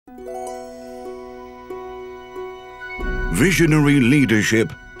Visionary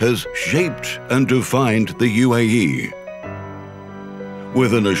leadership has shaped and defined the UAE.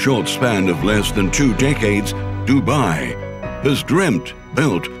 Within a short span of less than 2 decades, Dubai has dreamt,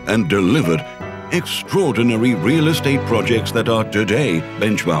 built and delivered extraordinary real estate projects that are today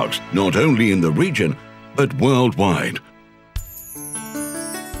benchmarks not only in the region but worldwide.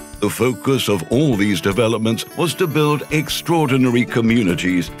 The focus of all these developments was to build extraordinary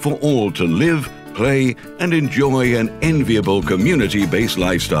communities for all to live, play and enjoy an enviable community-based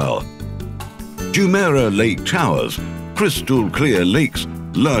lifestyle. Jumeirah Lake Towers, crystal clear lakes,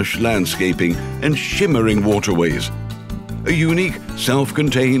 lush landscaping and shimmering waterways. A unique,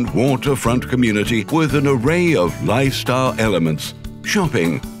 self-contained waterfront community with an array of lifestyle elements.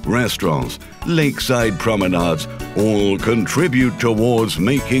 Shopping, restaurants, lakeside promenades all contribute towards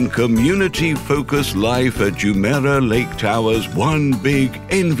making community-focused life at Jumeirah Lake Towers one big,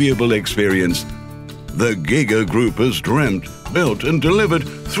 enviable experience. The Giga Group has dreamt, built and delivered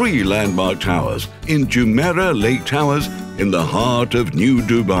 3 landmark towers in Jumeirah Lake Towers in the heart of New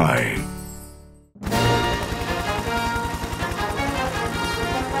Dubai.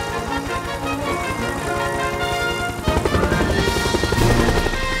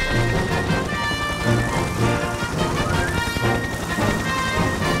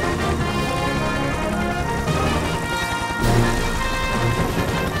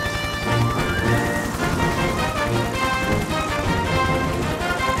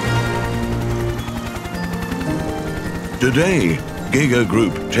 Today, Giga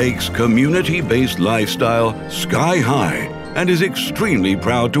Group takes community-based lifestyle sky high and is extremely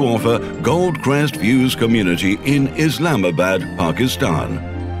proud to offer Goldcrest Views Community in Islamabad, Pakistan.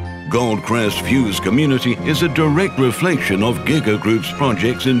 Goldcrest Views Community is a direct reflection of Giga Group's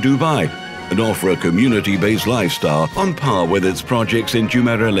projects in Dubai and offer a community-based lifestyle on par with its projects in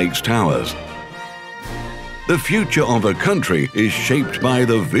Jumeirah Lakes Towers. The future of a country is shaped by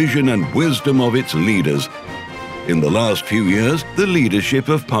the vision and wisdom of its leaders. In the last few years, the leadership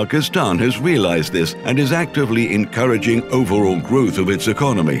of Pakistan has realized this and is actively encouraging overall growth of its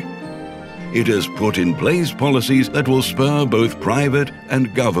economy. It has put in place policies that will spur both private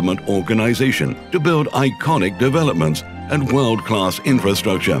and government organization to build iconic developments and world-class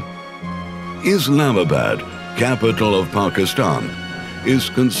infrastructure. Islamabad, capital of Pakistan, is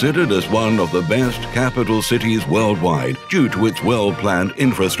considered as one of the best capital cities worldwide due to its well-planned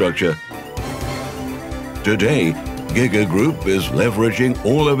infrastructure. Today, Giga Group is leveraging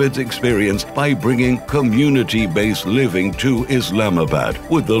all of its experience by bringing community-based living to Islamabad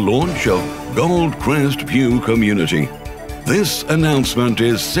with the launch of Goldcrest View Community. This announcement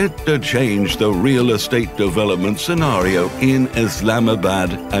is set to change the real estate development scenario in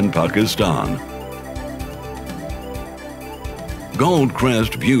Islamabad and Pakistan.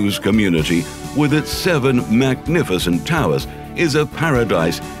 Goldcrest Views Community, with its 7 magnificent towers, is a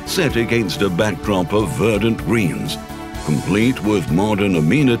paradise set against a backdrop of verdant greens, complete with modern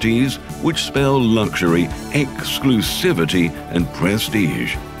amenities which spell luxury, exclusivity and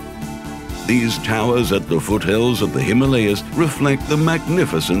prestige. These towers at the foothills of the Himalayas reflect the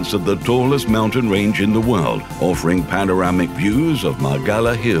magnificence of the tallest mountain range in the world, offering panoramic views of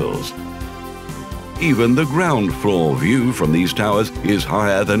Margalla Hills. Even the ground floor view from these towers is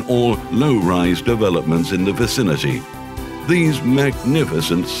higher than all low-rise developments in the vicinity. These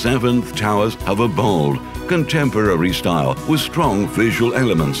magnificent 7th towers have a bold, contemporary style with strong visual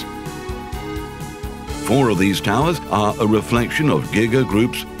elements. 4 of these towers are a reflection of Giga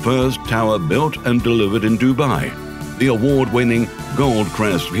Group's first tower built and delivered in Dubai, the award-winning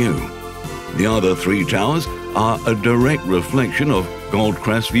Goldcrest View. The other 3 towers are a direct reflection of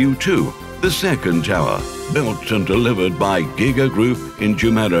Goldcrest View 2, the 2nd tower, built and delivered by Giga Group in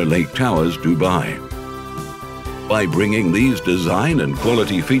Jumeirah Lake Towers, Dubai. By bringing these design and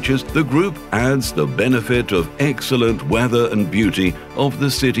quality features, the group adds the benefit of excellent weather and beauty of the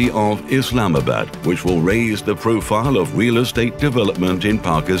city of Islamabad, which will raise the profile of real estate development in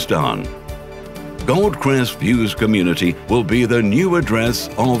Pakistan. Goldcrest Views Community will be the new address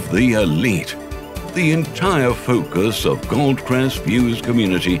of the elite. The entire focus of Goldcrest Views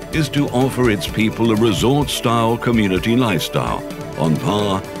Community is to offer its people a resort-style community lifestyle, on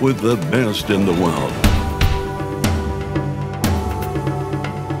par with the best in the world.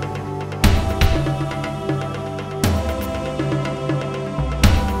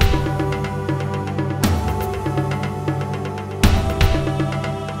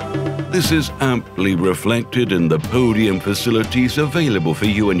 This is amply reflected in the podium facilities available for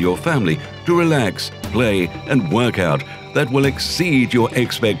you and your family to relax, play and work out that will exceed your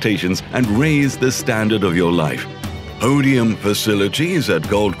expectations and raise the standard of your life. Podium facilities at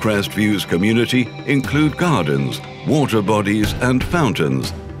Goldcrest Views Community include gardens, water bodies and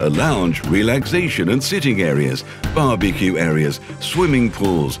fountains, a lounge, relaxation and sitting areas, barbecue areas, swimming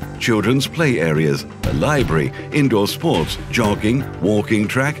pools, children's play areas, a library, indoor sports, jogging, walking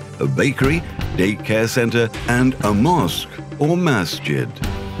track, a bakery, daycare center and a mosque or masjid.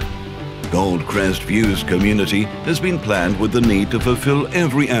 Goldcrest Views Community has been planned with the need to fulfill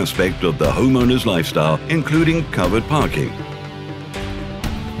every aspect of the homeowner's lifestyle, including covered parking.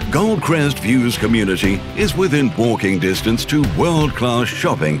 Goldcrest Views Community is within walking distance to world-class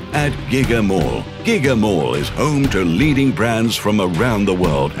shopping at Giga Mall. Giga Mall is home to leading brands from around the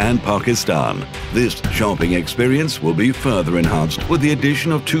world and Pakistan. This shopping experience will be further enhanced with the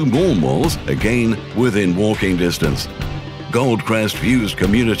addition of 2 more malls, again within walking distance. Goldcrest Views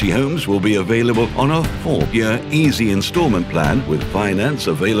Community Homes will be available on a 4-year easy installment plan with finance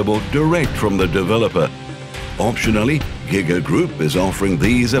available direct from the developer. Optionally, Giga Group is offering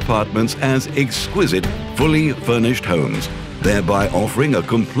these apartments as exquisite, fully furnished homes, thereby offering a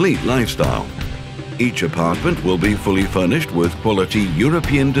complete lifestyle. Each apartment will be fully furnished with quality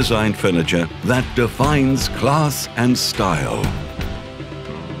European designed furniture that defines class and style.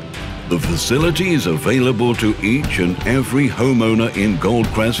 The facilities available to each and every homeowner in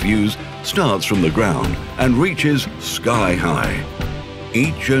Goldcrest Views starts from the ground and reaches sky high.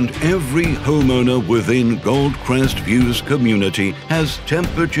 Each and every homeowner within Goldcrest Views Community has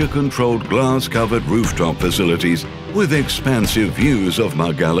temperature-controlled glass-covered rooftop facilities with expansive views of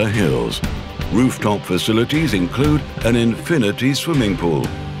Magala Hills. Rooftop facilities include an infinity swimming pool,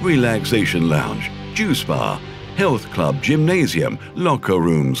 relaxation lounge, juice bar, health club, gymnasium, locker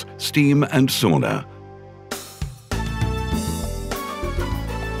rooms, steam and sauna.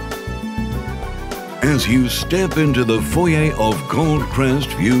 As you step into the foyer of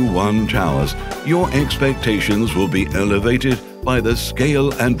Goldcrest View 1 Towers, your expectations will be elevated by the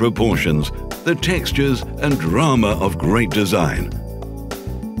scale and proportions, the textures and drama of great design.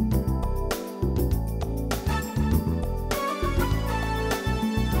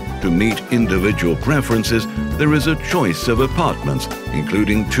 To meet individual preferences, there is a choice of apartments,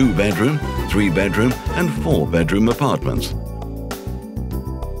 including 2-bedroom, 3-bedroom and 4-bedroom apartments.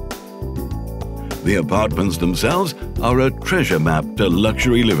 The apartments themselves are a treasure map to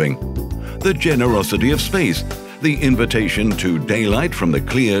luxury living. The generosity of space, the invitation to daylight from the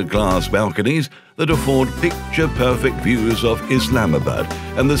clear glass balconies that afford picture-perfect views of Islamabad,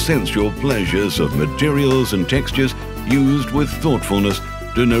 and the sensual pleasures of materials and textures used with thoughtfulness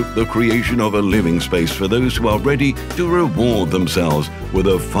denote the creation of a living space for those who are ready to reward themselves with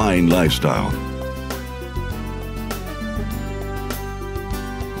a fine lifestyle.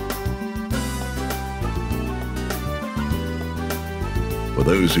 For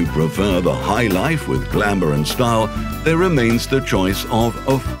those who prefer the high life with glamour and style, there remains the choice of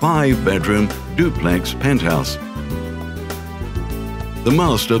a 5-bedroom duplex penthouse. The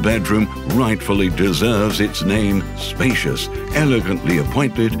master bedroom rightfully deserves its name: spacious, elegantly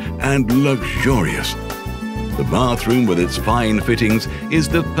appointed, and luxurious. The bathroom with its fine fittings is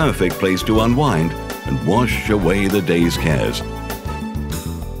the perfect place to unwind and wash away the day's cares.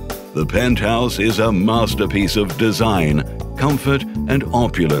 The penthouse is a masterpiece of design, comfort, and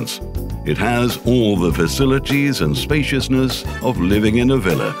opulence. It has all the facilities and spaciousness of living in a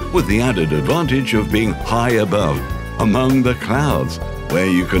villa, with the added advantage of being high above, among the clouds, where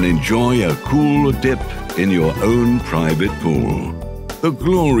you can enjoy a cool dip in your own private pool. The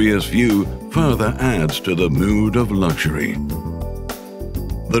glorious view further adds to the mood of luxury.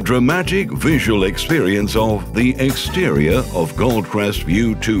 The dramatic visual experience of the exterior of Goldcrest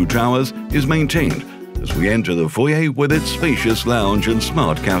View 2 Towers is maintained as we enter the foyer with its spacious lounge and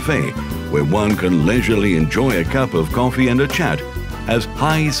smart cafe, where one can leisurely enjoy a cup of coffee and a chat as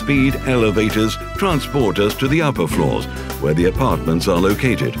high-speed elevators transport us to the upper floors where the apartments are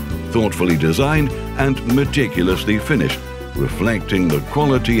located, thoughtfully designed and meticulously finished, reflecting the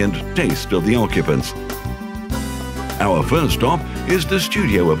quality and taste of the occupants. Our first stop is the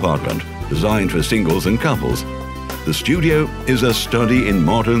studio apartment, designed for singles and couples. The studio is a study in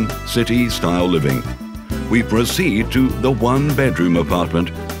modern city-style living. We proceed to the 1-bedroom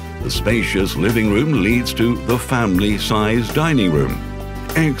apartment. The spacious living room leads to the family-sized dining room.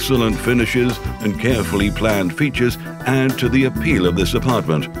 Excellent finishes and carefully planned features add to the appeal of this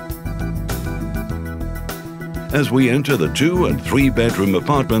apartment. As we enter the 2- and 3-bedroom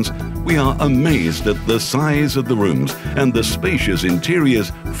apartments, we are amazed at the size of the rooms and the spacious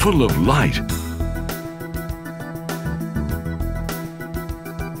interiors full of light.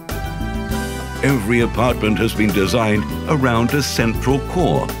 Every apartment has been designed around a central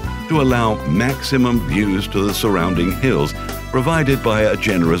core, to allow maximum views to the surrounding hills, provided by a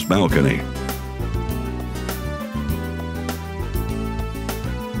generous balcony.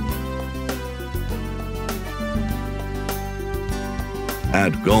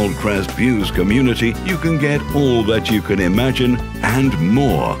 At Goldcrest Views Community, you can get all that you can imagine and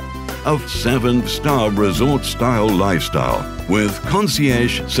more of 7-star resort-style lifestyle with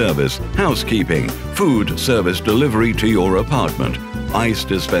concierge service, housekeeping, food service delivery to your apartment, ice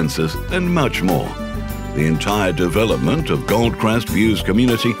dispensers, and much more. The entire development of Goldcrest Views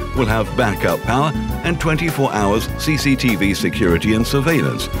Community will have backup power and 24 hours CCTV security and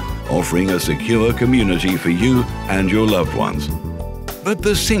surveillance, offering a secure community for you and your loved ones. But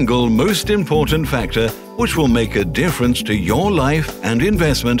the single most important factor which will make a difference to your life and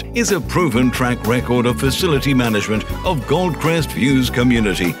investment is a proven track record of facility management of Goldcrest Views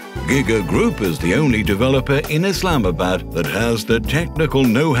Community. Giga Group is the only developer in Islamabad that has the technical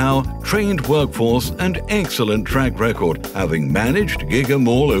know-how, trained workforce and excellent track record, having managed Giga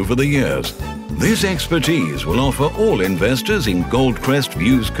Mall over the years. This expertise will offer all investors in Goldcrest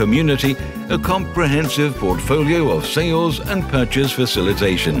Views Community a comprehensive portfolio of sales and purchase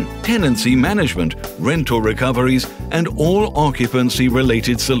facilitation, tenancy management, rental recoveries, and all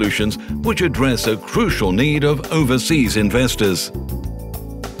occupancy-related solutions which address a crucial need of overseas investors.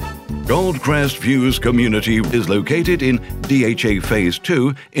 Goldcrest Views Community is located in DHA Phase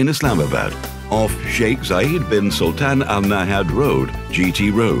 2 in Islamabad, off Sheikh Zayed bin Sultan Al Nahyan Road,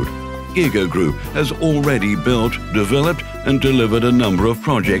 GT Road. Giga Group has already built, developed and delivered a number of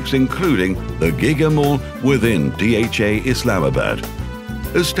projects including the Giga Mall within DHA Islamabad.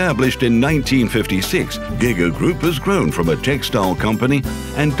 Established in 1956, Giga Group has grown from a textile company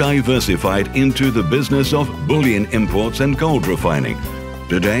and diversified into the business of bullion imports and gold refining.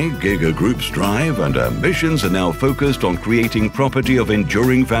 Today, Giga Group's drive and ambitions are now focused on creating property of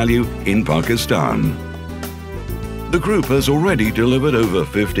enduring value in Pakistan. The group has already delivered over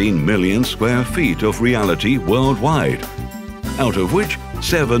 15 million square feet of reality worldwide, out of which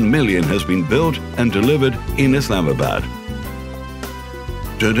 7 million has been built and delivered in Islamabad.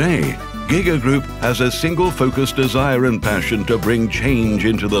 Today, Giga Group has a single focused desire and passion to bring change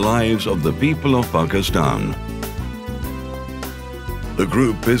into the lives of the people of Pakistan. The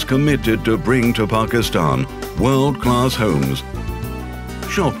group is committed to bring to Pakistan world-class homes,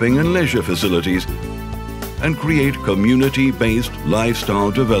 shopping and leisure facilities, and create community-based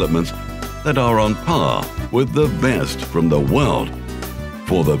lifestyle developments that are on par with the best from the world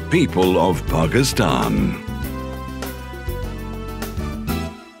for the people of Pakistan.